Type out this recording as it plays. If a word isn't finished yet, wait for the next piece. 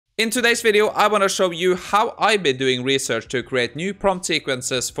In today's video, I want to show you how I've been doing research to create new prompt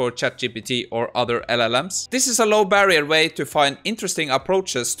sequences for ChatGPT or other LLMs. This is a low barrier way to find interesting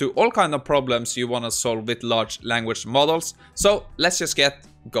approaches to all kinds of problems you want to solve with large language models. So let's just get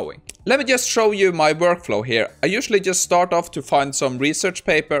going. Let me just show you my workflow here. I usually just start off to find some research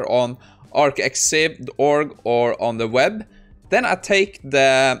paper on arcxiv.org or on the web. Then I take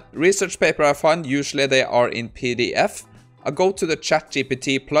the research paper I find, usually they are in PDF. I go to the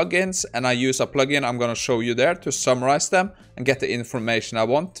ChatGPT plugins and I use a plugin I'm going to show you there to summarize them and get the information I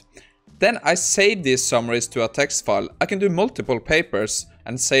want. Then I save these summaries to a text file. I can do multiple papers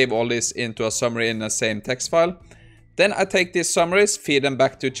and save all this into a summary in the same text file. Then I take these summaries, feed them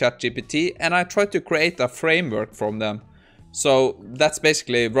back to ChatGPT, and I try to create a framework from them. So that's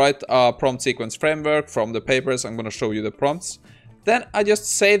basically write a prompt sequence framework from the papers. I'm going to show you the prompts. Then I just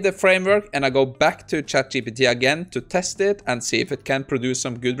save the framework and I go back to ChatGPT again to test it and see if it can produce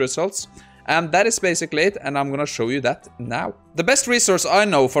some good results. And that is basically it, and I'm going to show you that now. The best resource I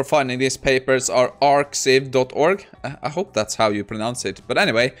know for finding these papers are arcxiv.org. I hope that's how you pronounce it. But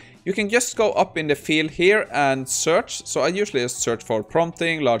anyway, you can just go up in the field here and search. So I usually just search for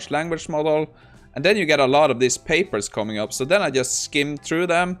prompting, large language model. And then you get a lot of these papers coming up. So then I just skim through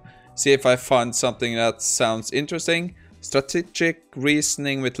them, see if I find something that sounds interesting. Strategic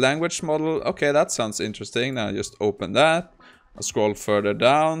reasoning with language model. Okay, that sounds interesting. Now I just open that. I scroll further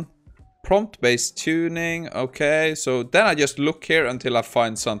down. Prompt-based tuning. Okay, so then I just look here until I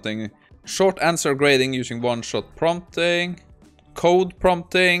find something. Short answer grading using one-shot prompting. Code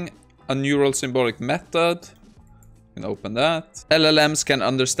prompting. A neural symbolic method. You can open that. LLMs can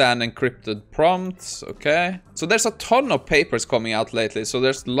understand encrypted prompts. Okay. So there's a ton of papers coming out lately. So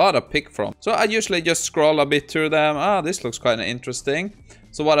there's a lot to pick from. So I usually just scroll a bit through them. This looks kind of interesting.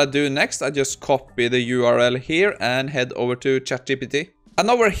 So what I do next, I just copy the URL here and head over to ChatGPT. And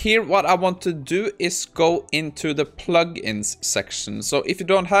over here, what I want to do is go into the plugins section. So if you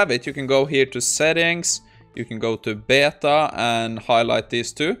don't have it, you can go here to settings. You can go to beta and highlight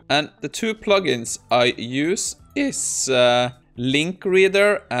these two. And the two plugins I use is Link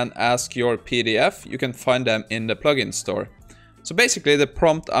Reader and Ask Your PDF. You can find them in the plugin store. So basically the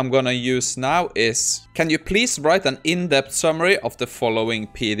prompt I'm gonna use now is, can you please write an in-depth summary of the following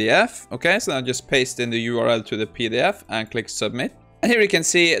PDF? Okay, so I just paste in the URL to the PDF and click submit. And here you can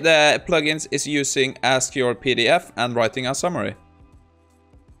see the plugins is using Ask Your PDF and writing a summary.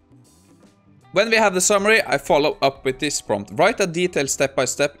 When we have the summary, I follow up with this prompt. Write a detailed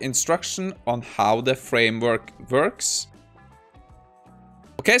step-by-step instruction on how the framework works.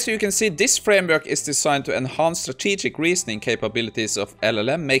 Okay, so you can see this framework is designed to enhance strategic reasoning capabilities of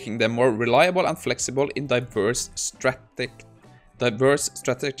LLM, making them more reliable and flexible in diverse strategic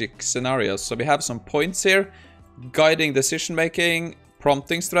scenarios. So we have some points here: guiding decision-making,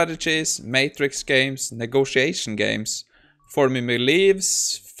 prompting strategies, matrix games, negotiation games, forming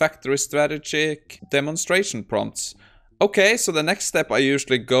beliefs, factory strategic, demonstration prompts. Okay, so the next step I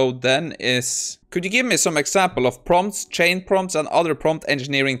usually go then is, could you give me some example of prompts, chain prompts, and other prompt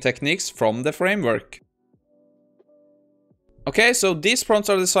engineering techniques from the framework? Okay, so these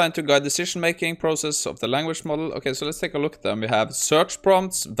prompts are designed to guide decision-making process of the language model. Okay, so let's take a look at them. We have search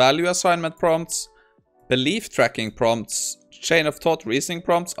prompts, value assignment prompts, belief tracking prompts, chain of thought reasoning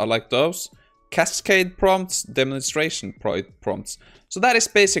prompts. I like those. Cascade prompts, demonstration prompts. So that is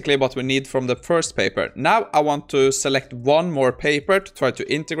basically what we need from the first paper. Now I want to select one more paper to try to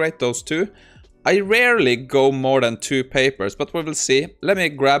integrate those two. I rarely go more than 2 papers, but we will see. Let me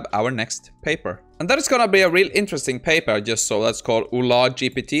grab our next paper. And that is gonna be a real interesting paper I just saw. That's called Ula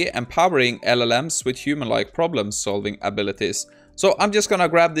GPT, Empowering LLMs with Human-like Problem-Solving Abilities. So I'm just gonna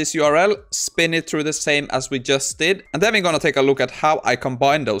grab this URL, spin it through the same as we just did, and then we're gonna take a look at how I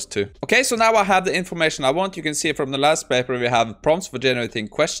combine those two. Okay, so now I have the information I want. You can see from the last paper we have prompts for generating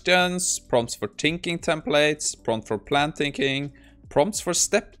questions, prompts for thinking templates, prompt for plan thinking, prompts for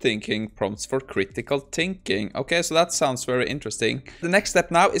step thinking, prompts for critical thinking. Okay, so that sounds very interesting. The next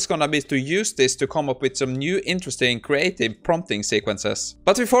step now is gonna be to use this to come up with some new, interesting, creative prompting sequences.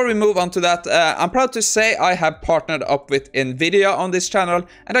 But before we move on to that, I'm proud to say I have partnered up with NVIDIA on this channel,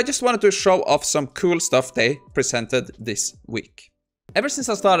 and I just wanted to show off some cool stuff they presented this week. Ever since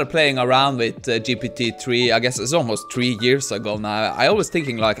I started playing around with GPT-3, I guess it's almost 3 years ago now, I was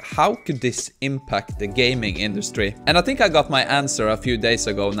thinking like, how could this impact the gaming industry? And I think I got my answer a few days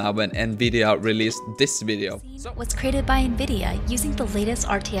ago now when NVIDIA released this video. Was created by NVIDIA using the latest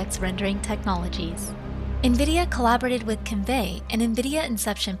RTX rendering technologies. NVIDIA collaborated with Convey, an NVIDIA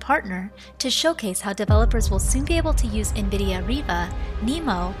Inception partner, to showcase how developers will soon be able to use NVIDIA Riva,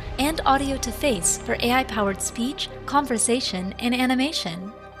 Nemo, and Audio to Face for AI-powered speech, conversation, and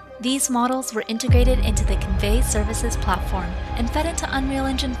animation. These models were integrated into the Convey Services platform and fed into Unreal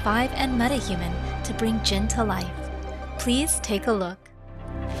Engine 5 and MetaHuman to bring Jin to life. Please take a look.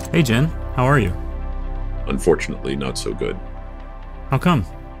 Hey Jen, how are you? Unfortunately, not so good. How come?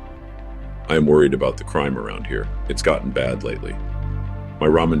 I am worried about the crime around here. It's gotten bad lately. My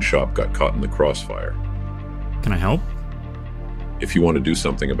ramen shop got caught in the crossfire. Can I help? If you want to do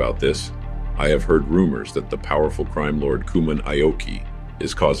something about this, I have heard rumors that the powerful crime lord Kuman Aoki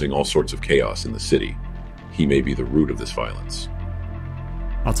is causing all sorts of chaos in the city. He may be the root of this violence.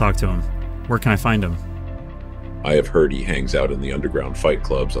 I'll talk to him. Where can I find him? I have heard he hangs out in the underground fight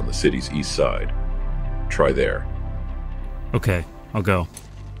clubs on the city's east side. Try there. Okay, I'll go.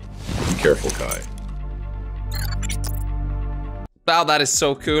 Be careful, Kai. Wow, that is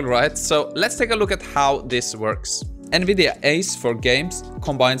so cool, right? So let's take a look at how this works. NVIDIA ACE For Games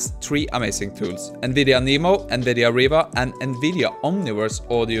combines three amazing tools: NVIDIA Nemo, NVIDIA Riva, and NVIDIA Omniverse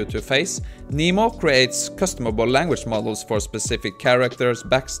Audio to Face. Nemo creates customizable language models for specific characters,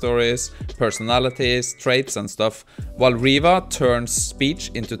 backstories, personalities, traits and stuff, while Riva turns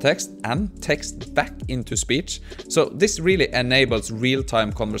speech into text and text back into speech. So this really enables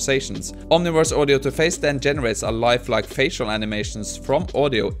real-time conversations. Omniverse Audio to Face then generates a lifelike facial animations from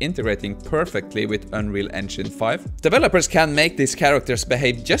audio, integrating perfectly with Unreal Engine 5. Developers can make these characters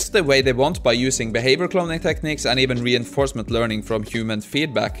behave just the way they want by using behavior cloning techniques and even reinforcement learning from human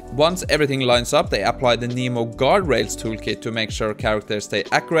feedback. Once everything lines up, they apply the Nemo Guardrails toolkit to make sure characters stay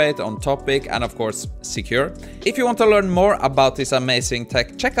accurate, on topic, and of course secure. If you want to learn more about this amazing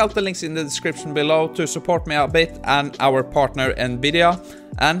tech, check out the links in the description below to support me a bit and our partner NVIDIA,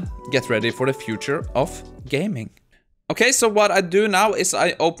 and get ready for the future of gaming. Okay, so what I do now is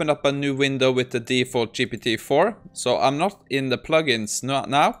I open up a new window with the default GPT-4. So I'm not in the plugins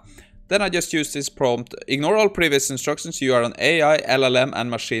now. Then I just use this prompt. Ignore all previous instructions. You are an AI, LLM,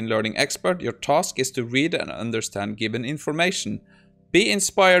 and machine learning expert. Your task is to read and understand given information. Be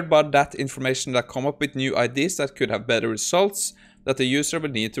inspired by that information that come up with new ideas that could have better results that the user will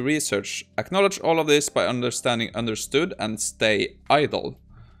need to research. Acknowledge all of this by understanding understood and stay idle.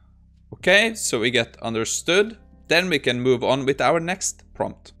 Okay, so we get understood. Then we can move on with our next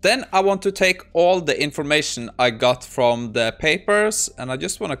prompt. Then I want to take all the information I got from the papers and I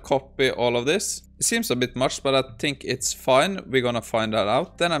just want to copy all of this. It seems a bit much, but I think it's fine. We're gonna find that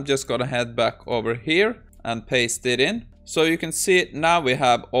out. Then I'm just gonna head back over here and paste it in. So you can see now we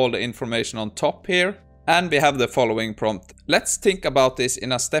have all the information on top here. And we have the following prompt. Let's think about this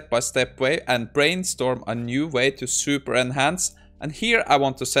in a step-by-step way and brainstorm a new way to super enhance. And here I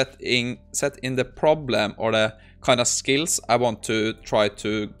want to set in the problem or the kind of skills I want to try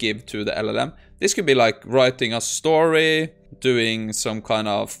to give to the LLM. This could be like writing a story, doing some kind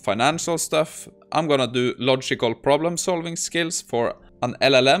of financial stuff. I'm gonna do logical problem solving skills for an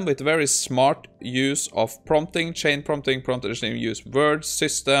LLM with very smart use of prompting, chain prompting, prompt engineering, use word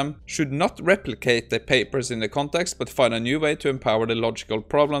system, should not replicate the papers in the context, but find a new way to empower the logical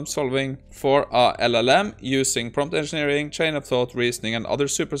problem solving for a LLM using prompt engineering, chain of thought, reasoning, and other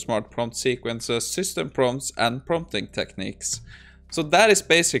super smart prompt sequences, system prompts, and prompting techniques. So that is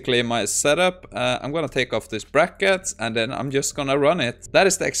basically my setup. I'm gonna take off this bracket and then I'm just gonna run it. That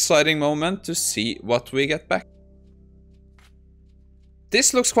is the exciting moment to see what we get back.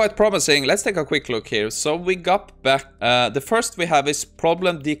 This looks quite promising. Let's take a quick look here. So we got back, the first we have is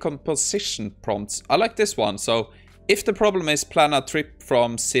problem decomposition prompts. I like this one. So if the problem is plan a trip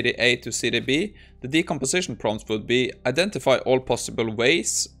from city A to city B, the decomposition prompts would be identify all possible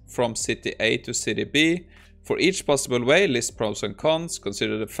ways from city A to city B. For each possible way, list pros and cons,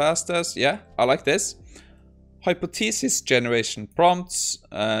 consider the fastest. Yeah, I like this. Hypothesis generation prompts,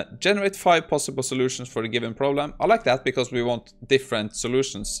 generate 5 possible solutions for a given problem. I like that because we want different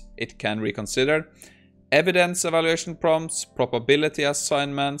solutions it can reconsider. Evidence evaluation prompts, probability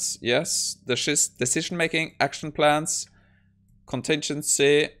assignments, yes. Decision making, action plans,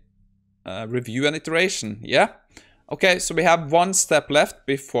 contingency, review and iteration, yeah. Okay, so we have one step left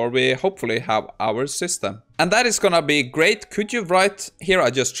before we hopefully have our system. And that is gonna be great. Could you write, here I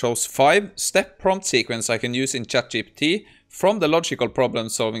just chose 5-step prompt sequence I can use in ChatGPT from the logical problem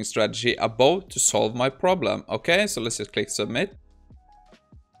solving strategy above to solve my problem. Okay, so let's just click submit.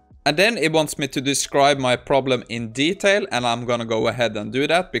 And then it wants me to describe my problem in detail, and I'm gonna go ahead and do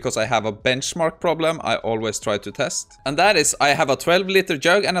that because I have a benchmark problem I always try to test. And that is, I have a 12-liter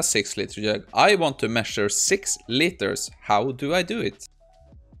jug and a 6-liter jug. I want to measure 6 liters. How do I do it?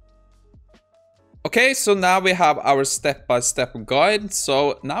 Okay, so now we have our step-by-step guide.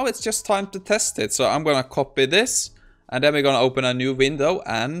 So now it's just time to test it. So I'm gonna copy this, and then we're gonna open a new window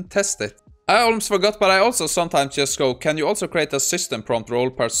and test it. I almost forgot, but I also sometimes just go, can you also create a system prompt role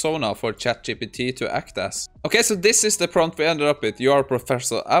persona for ChatGPT to act as? Okay, so this is the prompt we ended up with. You are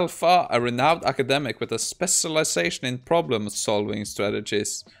Professor Alpha, a renowned academic with a specialization in problem-solving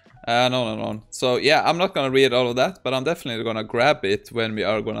strategies. And on and on. So yeah, I'm not gonna read all of that, but I'm definitely gonna grab it when we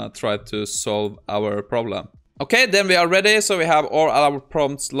are gonna try to solve our problem. Okay, then we are ready. So we have all our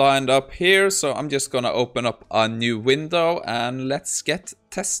prompts lined up here. So I'm just gonna open up a new window and let's get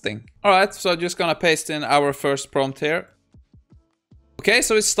testing. All right, so I'm just gonna paste in our first prompt here. Okay,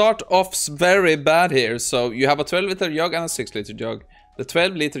 so it starts off very bad here. So you have a 12-liter jug and a 6-liter jug. The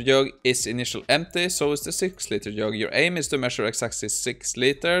 12-liter jug is initial empty, so is the 6-liter jug. Your aim is to measure exactly 6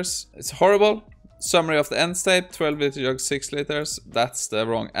 liters. It's horrible. Summary of the end state, 12-liter jug, 6 liters. That's the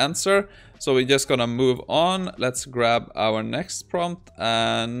wrong answer. So we're just gonna move on. Let's grab our next prompt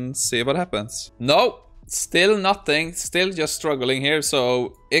and see what happens. No, still nothing. Still just struggling here.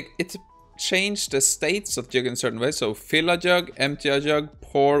 So it changed the states of jug in a certain way. So fill a jug, empty a jug,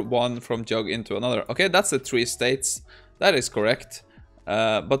 pour one from jug into another. Okay, that's the 3 states. That is correct.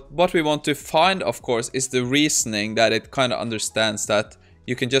 But what we want to find, of course, is the reasoning that it kind of understands that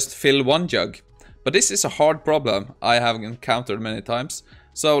you can just fill one jug. But this is a hard problem I have encountered many times.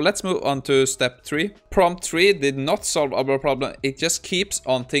 So let's move on to step 3. Prompt 3 did not solve our problem. It just keeps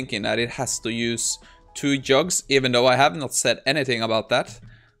on thinking that it has to use 2 jugs, even though I have not said anything about that.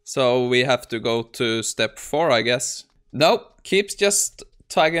 So we have to go to step 4, I guess. Nope, keeps just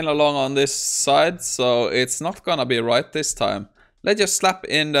tagging along on this side, so it's not gonna be right this time. Let's just slap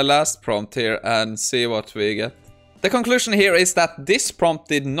in the last prompt here and see what we get. The conclusion here is that this prompt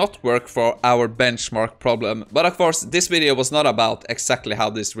did not work for our benchmark problem. But of course, this video was not about exactly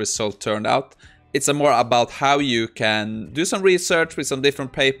how this result turned out. It's more about how you can do some research with some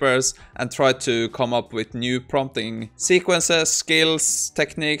different papers and try to come up with new prompting sequences, skills,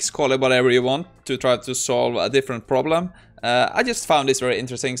 techniques, call it whatever you want, to try to solve a different problem. I just found this very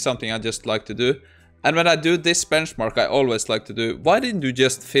interesting, something I just like to do. And when I do this benchmark, I always like to do, why didn't you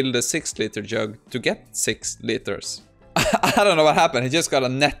just fill the 6-liter jug to get 6 liters? I don't know what happened, he just got a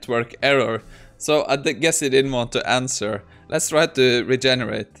network error. So I guess he didn't want to answer. Let's try to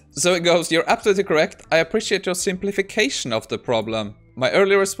regenerate. So it goes, you're absolutely correct. I appreciate your simplification of the problem. My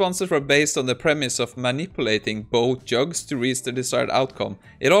earlier responses were based on the premise of manipulating both jugs to reach the desired outcome.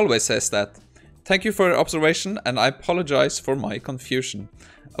 It always says that. Thank you for your observation and I apologize for my confusion.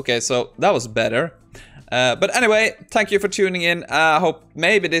 Okay, so that was better. But anyway, thank you for tuning in. I hope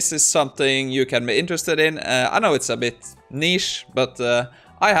maybe this is something you can be interested in. I know it's a bit niche, but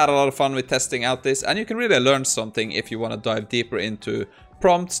I had a lot of fun with testing out this. And you can really learn something if you want to dive deeper into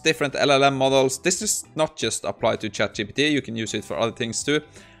prompts, different LLM models. This is not just applied to ChatGPT. You can use it for other things too.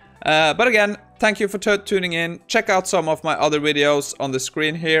 But again, thank you for tuning in. Check out some of my other videos on the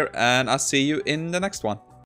screen here. And I'll see you in the next one.